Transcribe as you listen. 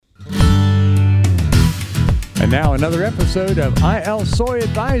Now another episode of IL Soy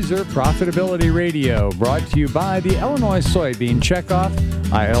Advisor Profitability Radio, brought to you by the Illinois Soybean Checkoff.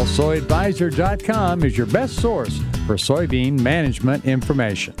 ILSoyAdvisor.com is your best source for soybean management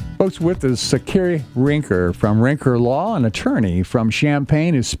information. Folks, with us Carrie Rinker from Rinker Law, an attorney from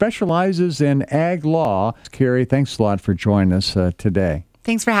Champaign who specializes in ag law. Carrie, thanks a lot for joining us today.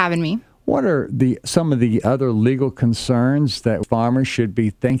 Thanks for having me. What are some of the other legal concerns that farmers should be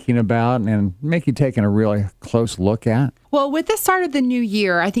thinking about and maybe taking a really close look at? Well, with the start of the new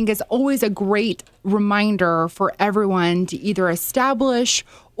year, I think it's always a great reminder for everyone to either establish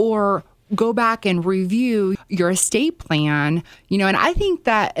or go back and review your estate plan, and I think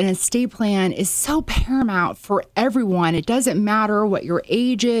that an estate plan is so paramount for everyone. It doesn't matter what your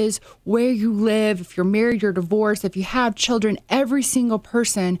age is, where you live, if you're married or divorced, if you have children, every single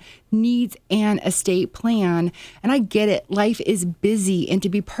person needs an estate plan. And I get it. Life is busy. And to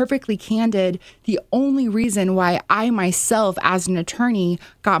be perfectly candid, the only reason why I myself, as an attorney,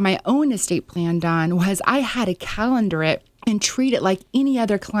 got my own estate plan done was I had to calendar it and treat it like any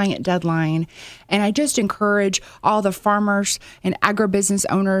other client deadline. And I just encourage all the farmers and agribusiness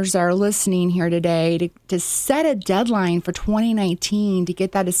owners that are listening here today to set a deadline for 2019 to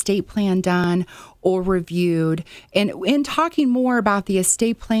get that estate plan done or reviewed. And in talking more about the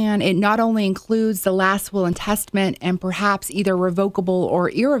estate plan, it not only includes the last will and testament and perhaps either revocable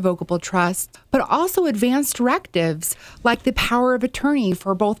or irrevocable trusts, but also advanced directives like the power of attorney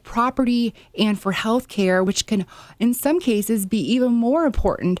for both property and for health care, which can, in some cases, be even more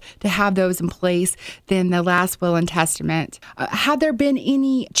important to have those in place than the last will and testament. Have there been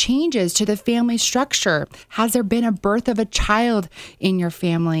any changes to the family structure? Has there been a birth of a child in your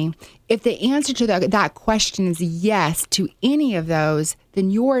family? If the answer to that question is yes to any of those, then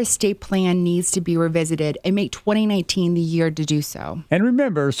your estate plan needs to be revisited and make 2019 the year to do so. And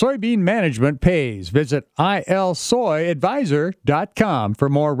remember, soybean management pays. Visit ILSoyAdvisor.com for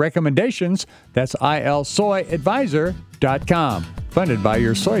more recommendations. That's ILSoyAdvisor.com, funded by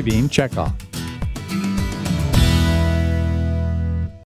your Soybean Checkoff.